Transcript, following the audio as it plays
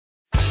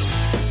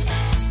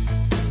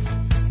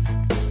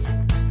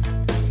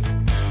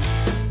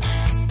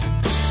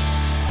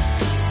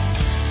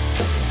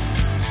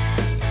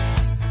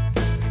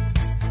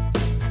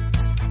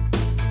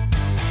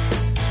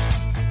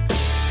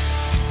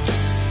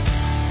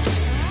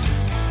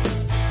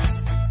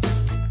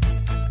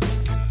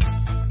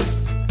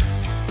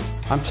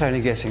I'm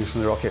Tony Gittings from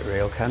the Rocket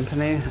Reel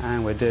Company,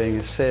 and we're doing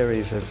a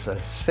series of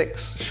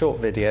 6 short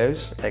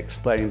videos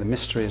explaining the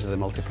mysteries of the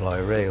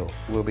Multiplier reel.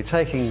 We'll be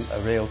taking a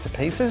reel to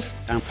pieces,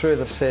 and through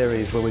the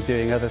series we'll be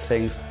doing other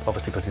things,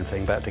 obviously putting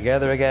things back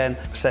together again,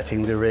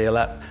 setting the reel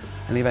up,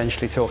 and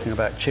eventually talking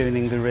about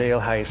tuning the reel,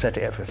 how you set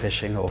it up for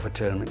fishing or for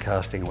tournament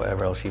casting or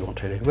whatever else you want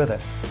to do with it.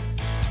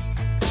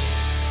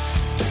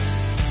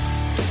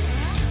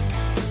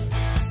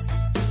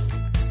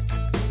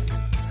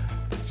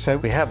 So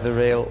we have the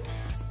reel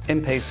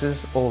in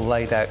pieces, all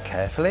laid out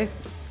carefully.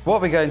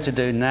 What we're going to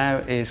do now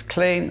is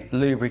clean,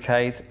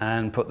 lubricate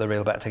and put the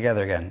reel back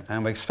together again.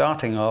 And we're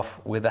starting off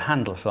with the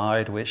handle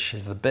side, which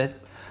is the bit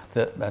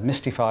that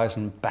mystifies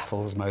and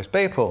baffles most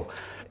people.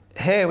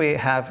 Here we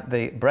have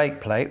the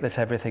brake plate that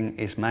everything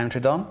is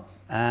mounted on,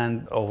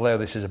 and although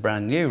this is a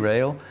brand new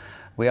reel,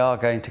 we are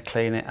going to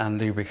clean it and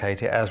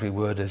lubricate it as we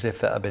would as if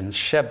that had been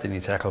shoved in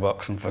your tackle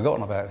box and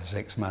forgotten about for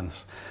 6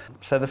 months.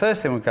 So the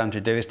first thing we're going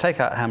to do is take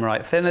out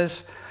hammerite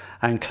thinners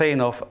and clean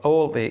off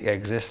all the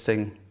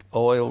existing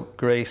oil,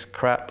 grease,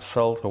 crap,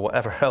 salt or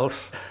whatever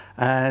else,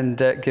 and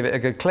give it a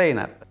good clean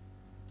up.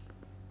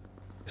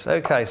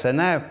 Okay, so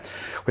now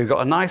we've got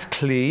a nice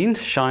clean,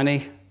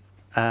 shiny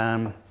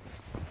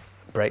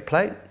brake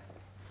plate.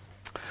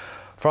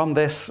 From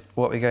this,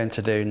 what we're going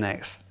to do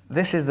next,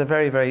 this is the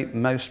very, very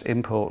most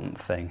important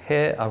thing.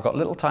 Here I've got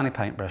little tiny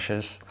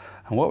paintbrushes,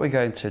 and what we're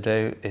going to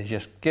do is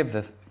just give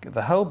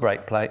the whole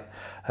brake plate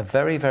a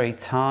very, very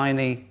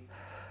tiny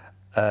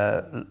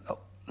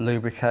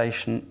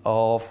lubrication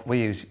of, we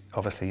use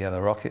obviously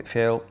yellow rocket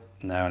fuel,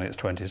 now in its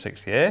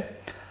 26th year.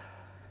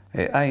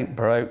 It ain't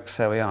broke,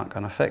 so we aren't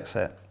going to fix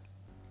it.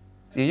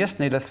 You just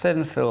need a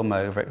thin film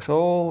over it,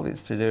 so all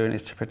it's to do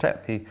is to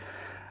protect the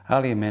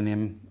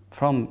aluminium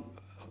from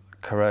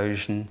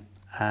corrosion.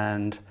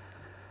 And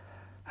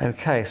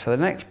okay, so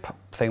the next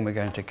thing we're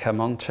going to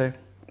come on to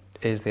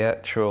is the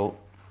actual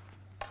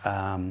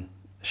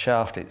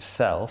shaft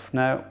itself.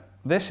 Now,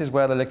 this is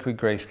where the liquid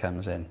grease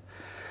comes in.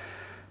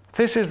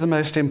 This is the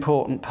most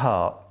important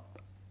part,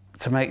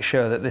 to make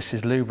sure that this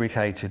is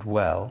lubricated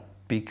well,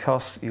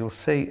 because you'll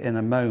see in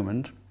a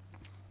moment,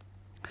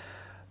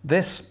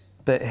 this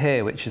bit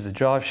here, which is the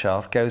drive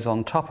shaft, goes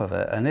on top of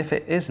it, and if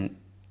it isn't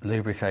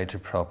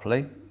lubricated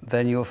properly,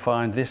 then you'll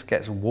find this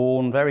gets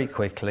worn very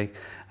quickly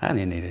and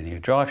you need a new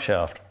drive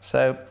shaft.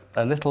 So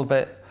a little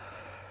bit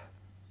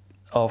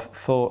of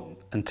thought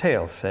and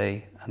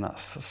TLC, and that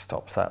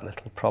stops that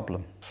little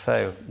problem.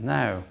 So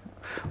now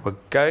we're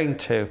going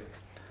to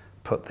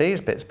put these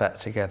bits back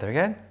together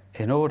again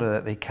in order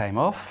that they came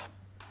off.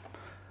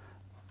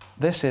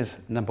 This is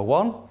number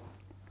 1,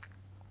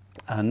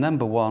 and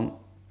number 1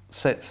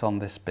 sits on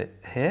this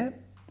bit here.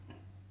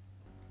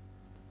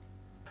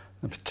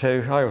 Number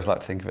 2, I always like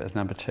to think of it as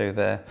number 2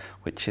 there,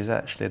 which is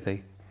actually the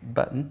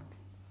button.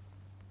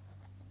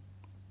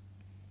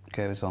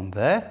 Goes on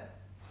there.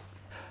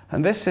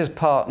 And this is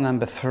part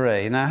number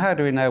 3. Now, how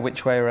do we know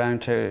which way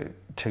around to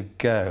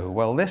go?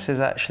 Well, this is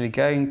actually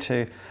going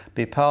to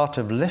be part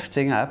of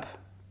lifting up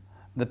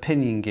the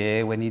pinion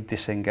gear when you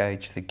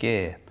disengage the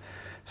gear.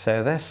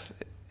 So this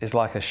is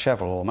like a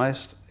shovel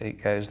almost.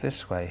 It goes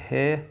this way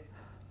here.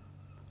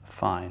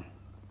 Fine.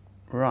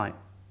 Right.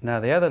 Now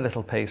the other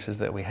little pieces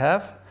that we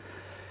have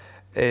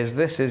is,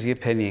 this is your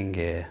pinion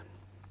gear.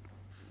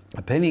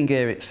 The pinion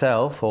gear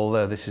itself,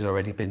 although this has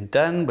already been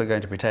done, we're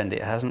going to pretend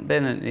it hasn't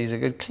been, and it needs a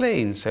good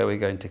clean. So we're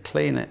going to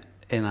clean it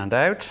in and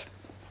out,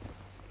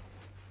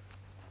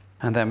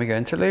 and then we're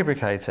going to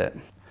lubricate it.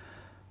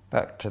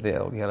 Back to the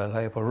old yellow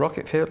label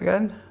rocket fuel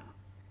again.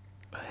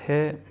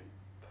 Here,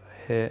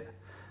 here,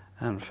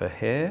 and for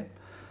here.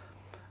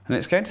 And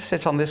it's going to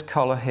sit on this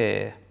collar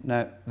here.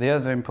 Now, the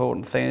other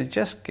important thing is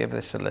just give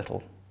this a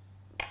little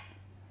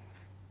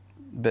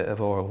bit of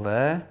oil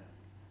there.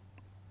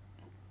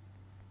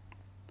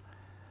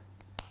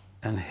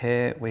 And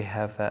here we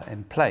have that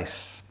in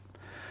place.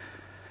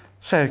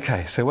 So,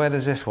 okay, so where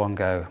does this one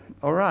go?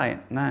 All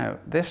right, now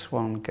this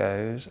one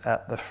goes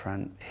at the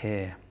front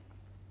here.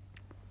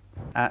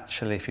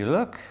 Actually, if you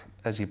look,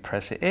 as you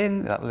press it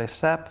in, that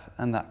lifts up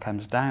and that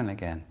comes down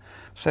again.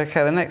 So,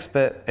 okay, the next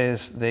bit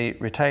is the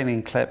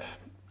retaining clip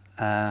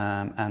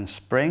and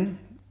spring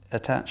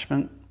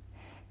attachment.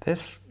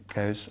 This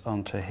goes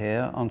onto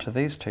here, onto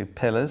these 2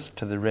 pillars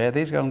to the rear.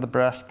 These go on the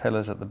brass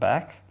pillars at the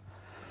back.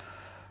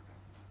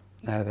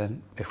 Now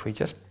then, if we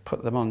just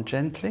put them on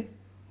gently,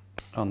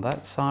 on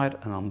that side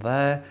and on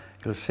there,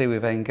 you'll see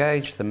we've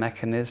engaged the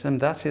mechanism.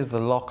 That is the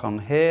lock on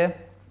here,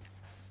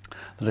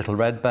 the little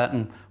red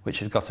button, which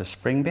has got a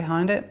spring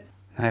behind it.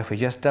 Now if we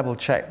just double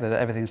check that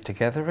everything's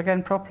together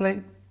again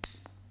properly,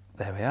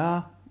 there we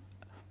are.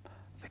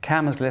 The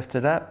cam is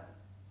lifted up,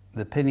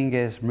 the pinion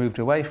gear's moved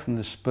away from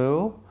the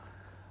spool,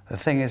 the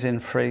thing is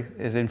in free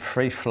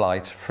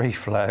flight, free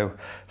flow,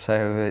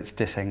 so it's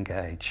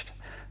disengaged.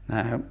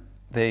 Now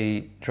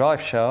the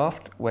drive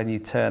shaft, when you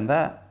turn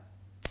that,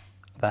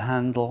 the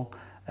handle,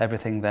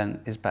 everything then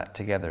is back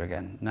together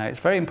again. Now it's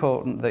very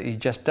important that you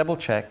just double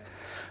check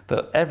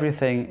that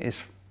everything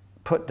is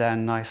put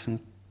down nice and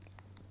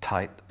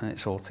tight and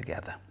it's all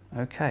together.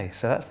 Okay,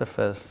 so that's the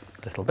first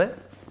little bit.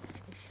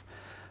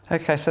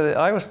 Okay, so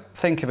I always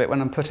think of it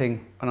when I'm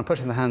putting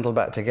the handle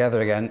back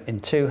together again in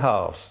two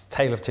halves,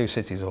 tale of two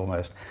cities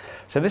almost.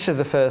 So this is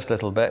the first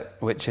little bit,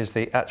 which is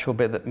the actual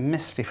bit that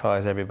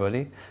mystifies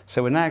everybody.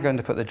 So we're now going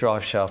to put the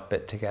drive shaft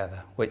bit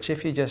together, which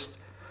if you just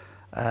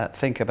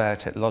think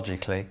about it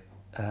logically,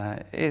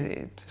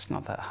 it's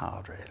not that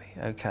hard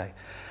really. Okay.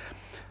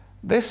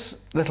 This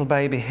little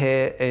baby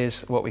here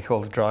is what we call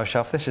the drive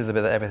shaft. This is the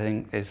bit that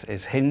everything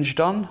is hinged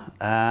on.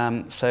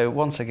 So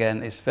once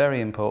again, it's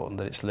very important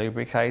that it's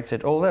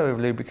lubricated. Although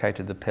we've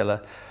lubricated the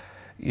pillar,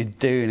 you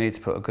do need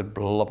to put a good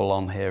blobble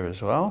on here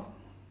as well.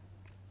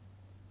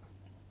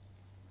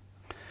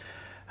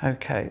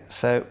 Okay,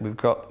 so we've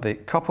got the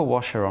copper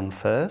washer on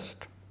first.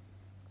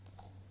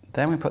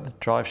 Then we put the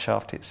drive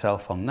shaft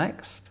itself on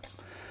next.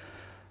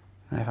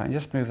 Now if I can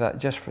just move that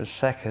just for a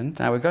second.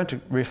 Now we're going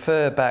to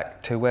refer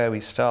back to where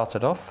we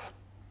started off.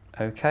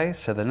 Okay,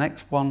 so the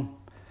next one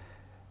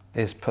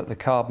is put the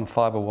carbon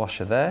fibre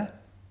washer there.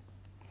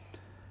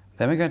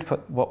 Then we're going to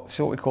put what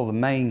we call the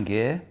main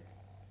gear.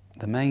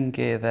 The main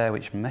gear there,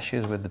 which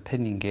meshes with the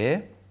pinion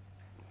gear.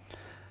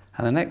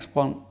 And the next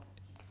one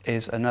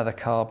is another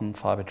carbon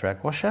fibre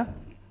drag washer.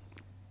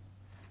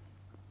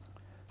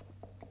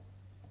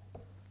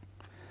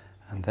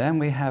 And then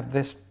we have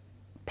this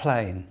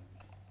plain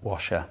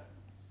washer.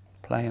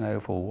 Plain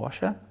oval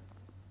washer,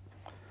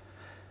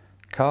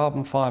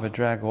 carbon fibre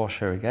drag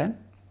washer again.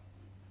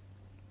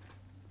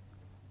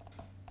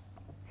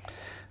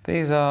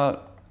 These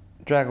are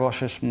drag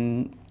washers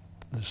from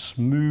the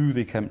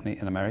Smoothie company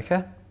in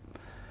America.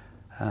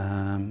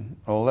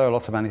 Although a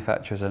lot of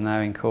manufacturers are now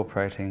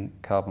incorporating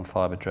carbon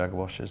fibre drag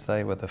washers,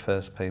 they were the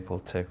first people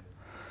to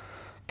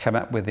come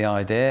up with the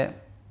idea,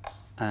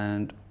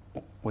 and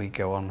we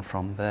go on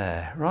from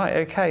there. Right,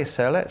 okay,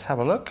 so let's have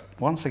a look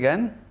once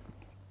again.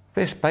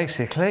 This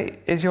basically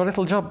is your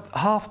little job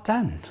half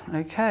done.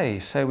 Okay,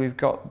 so we've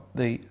got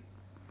the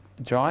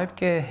drive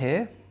gear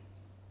here,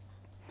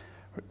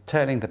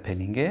 turning the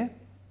pinion gear,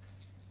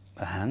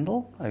 the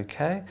handle,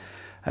 okay.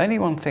 Only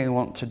one thing I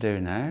want to do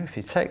now, if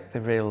you take the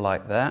reel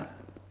like that,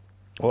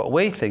 what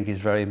we think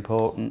is very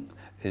important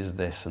is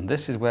this, and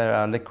this is where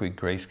our liquid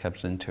grease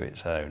comes into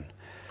its own,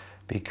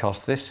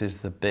 because this is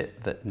the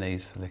bit that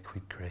needs the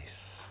liquid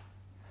grease.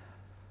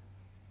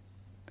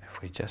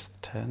 If we just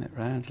turn it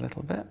round a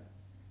little bit.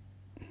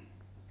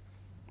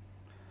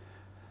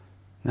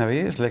 Now we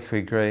use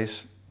liquid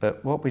grease,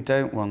 but what we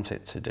don't want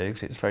it to do,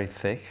 because it's very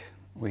thick,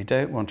 we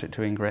don't want it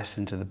to ingress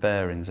into the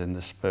bearings in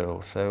the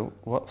spool. So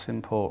what's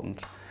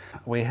important?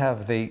 We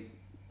have the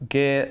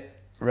gear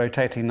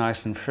rotating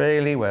nice and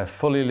freely, we're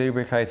fully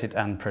lubricated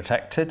and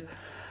protected.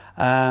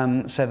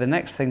 So the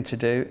next thing to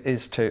do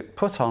is to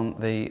put on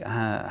the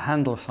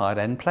handle side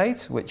end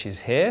plate, which is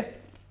here.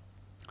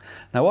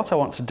 Now what I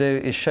want to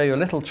do is show you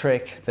a little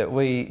trick that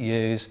we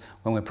use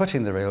when we're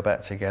putting the reel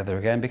back together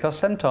again, because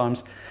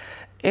sometimes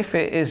if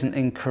it isn't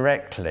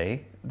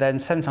incorrectly, then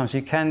sometimes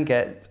you can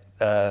get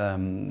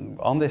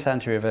on this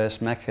anti-reverse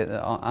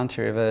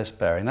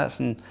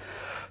bearing,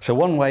 so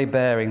one-way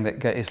bearing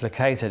that is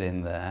located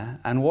in there,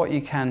 and what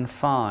you can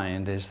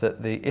find is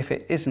that if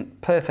it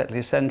isn't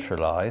perfectly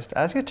centralised,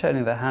 as you're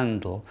turning the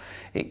handle,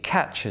 it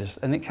catches,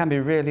 and it can be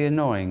really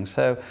annoying.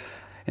 So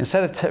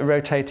instead of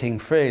rotating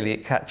freely,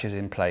 it catches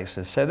in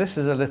places. So this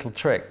is a little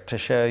trick to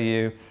show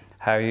you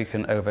how you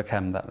can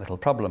overcome that little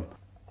problem.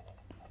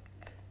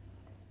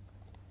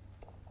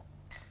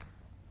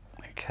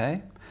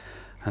 Okay,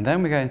 and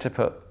then we're going to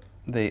put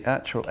the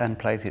actual end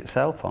plate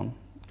itself on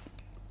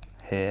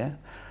here,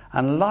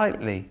 and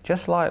lightly,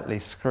 just lightly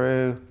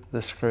screw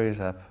the screws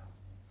up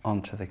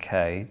onto the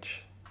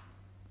cage.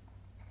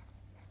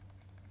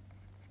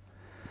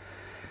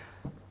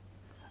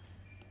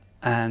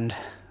 And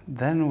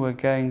then we're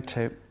going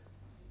to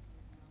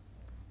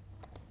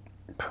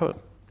put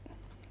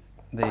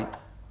the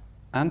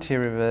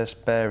anti-reverse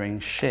bearing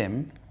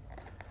shim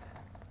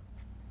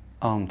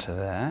onto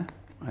there.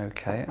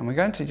 Okay, and we're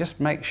going to just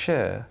make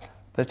sure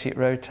that it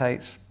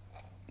rotates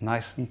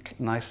nice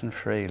and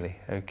freely,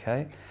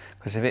 okay?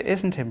 Because if it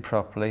isn't in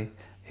properly,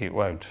 it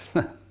won't.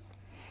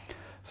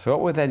 So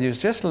what we'll then do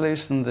is just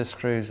loosen the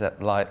screws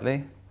up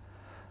lightly,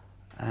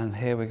 and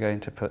here we're going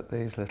to put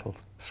these little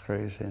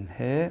screws in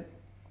here.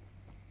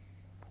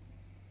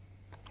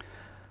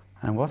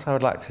 And what I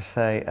would like to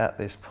say at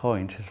this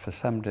point is, for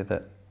somebody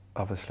that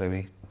obviously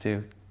we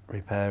do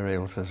repair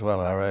reels as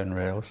well, our own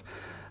reels,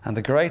 and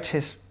the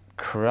greatest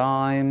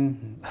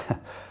crime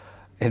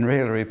in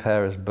reel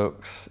repairers'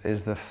 books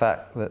is the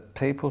fact that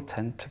people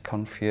tend to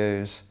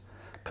confuse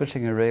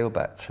putting a reel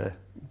back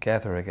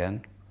together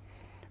again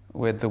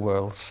with the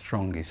world's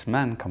strongest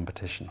man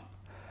competition.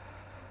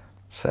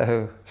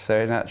 So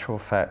in actual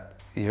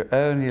fact, you're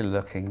only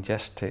looking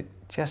just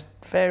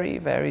very,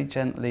 very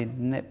gently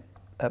nip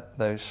up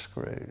those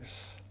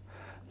screws,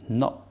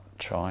 not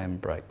try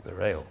and break the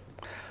reel.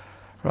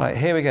 Right,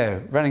 here we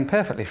go, running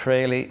perfectly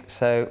freely.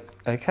 So,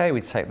 okay, we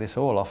take this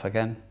all off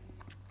again.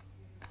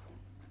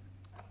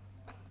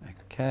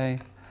 Okay,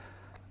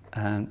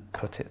 and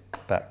put it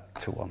back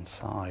to one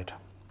side.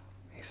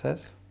 You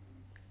says.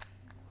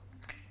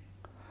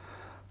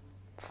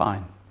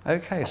 Fine.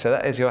 Okay, so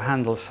that is your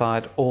handle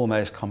side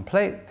almost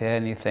complete. The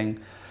only thing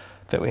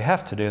that we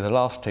have to do, the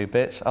last two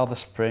bits, are the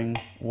spring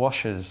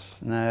washers.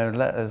 Now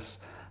let us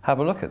have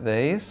a look at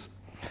these.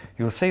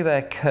 You'll see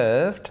they're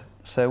curved,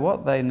 so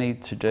what they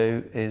need to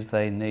do is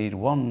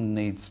one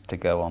needs to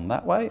go on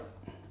that way,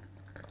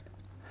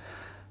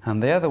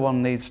 and the other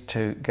one needs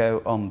to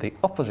go on the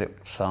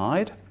opposite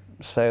side,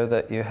 so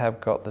that you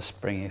have got the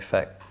spring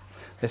effect.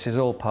 This is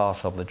all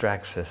part of the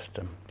drag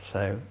system,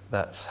 so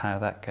that's how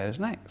that goes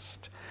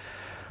next.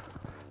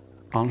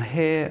 On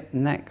here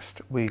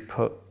next we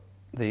put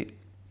the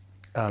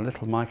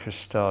little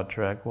microstar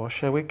drag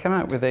washer. We come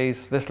out with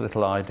this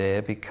little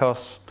idea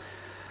because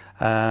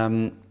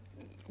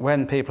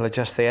when people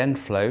adjust the end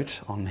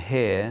float on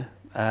here,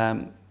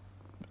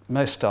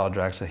 most star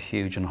drags are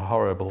huge and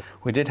horrible.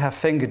 We did have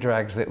finger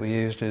drags that we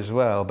used as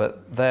well,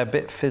 but they're a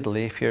bit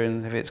fiddly if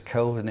it's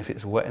cold and if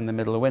it's wet in the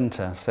middle of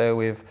winter. So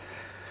we've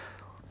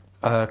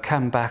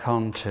come back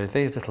onto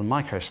these little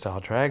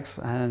microstar drags,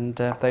 and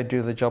they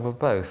do the job of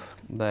both.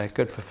 They're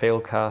good for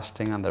field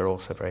casting, and they're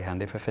also very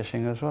handy for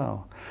fishing as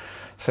well.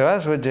 So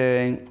as we're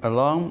doing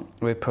along,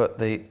 we put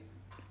the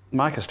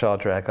microstar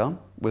drag on.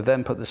 We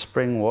then put the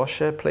spring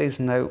washer. Please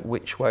note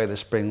which way the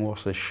spring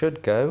washer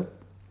should go.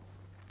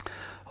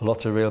 A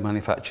lot of reel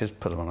manufacturers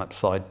put them on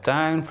upside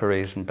down for a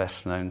reason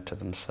best known to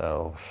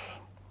themselves.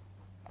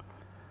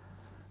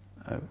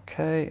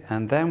 Okay,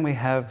 and then we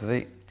have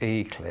the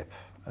E-clip.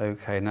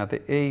 Okay, now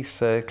the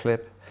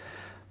E-circlip,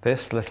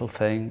 this little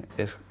thing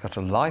has got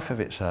a life of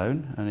its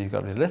own, and you've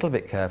got to be a little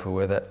bit careful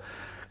with it,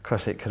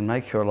 because it can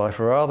make your life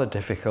rather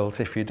difficult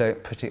if you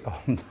don't put it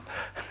on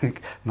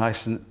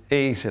nice and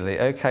easily.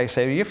 Okay, so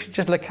if you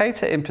just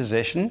locate it in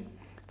position,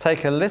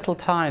 take a little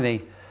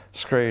tiny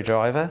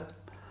screwdriver,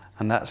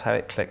 and that's how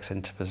it clicks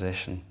into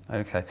position.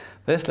 Okay,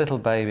 this little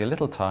baby, a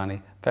little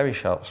tiny, very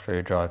sharp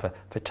screwdriver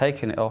for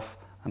taking it off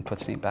and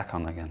putting it back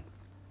on again.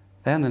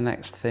 Then the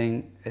next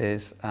thing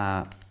is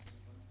our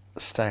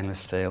stainless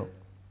steel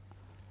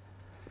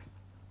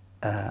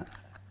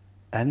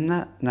end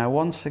nut. Now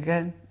once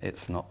again,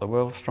 it's not the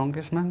world's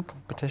strongest man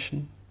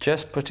competition.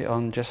 Just put it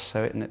on just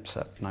so it nips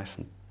up nice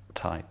and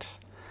tight.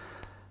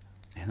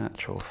 In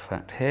actual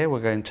fact here,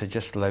 we're going to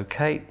just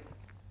locate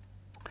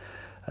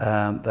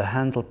the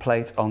handle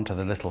plate onto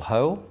the little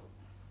hole.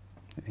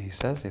 He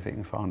says, if he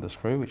can find the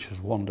screw, which has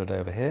wandered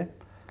over here.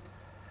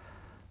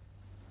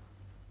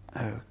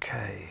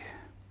 Okay.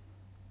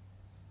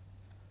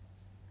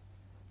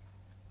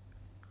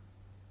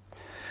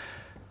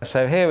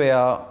 So here we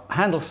are,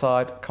 handle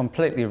side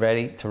completely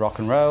ready to rock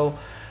and roll.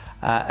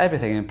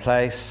 Everything in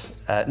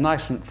place,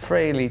 nice and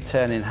freely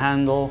turning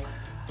handle.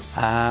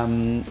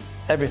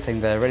 Everything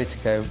there ready to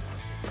go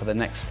for the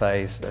next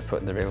phase of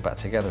putting the reel back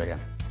together again.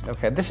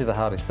 Okay, this is the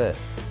hardest bit.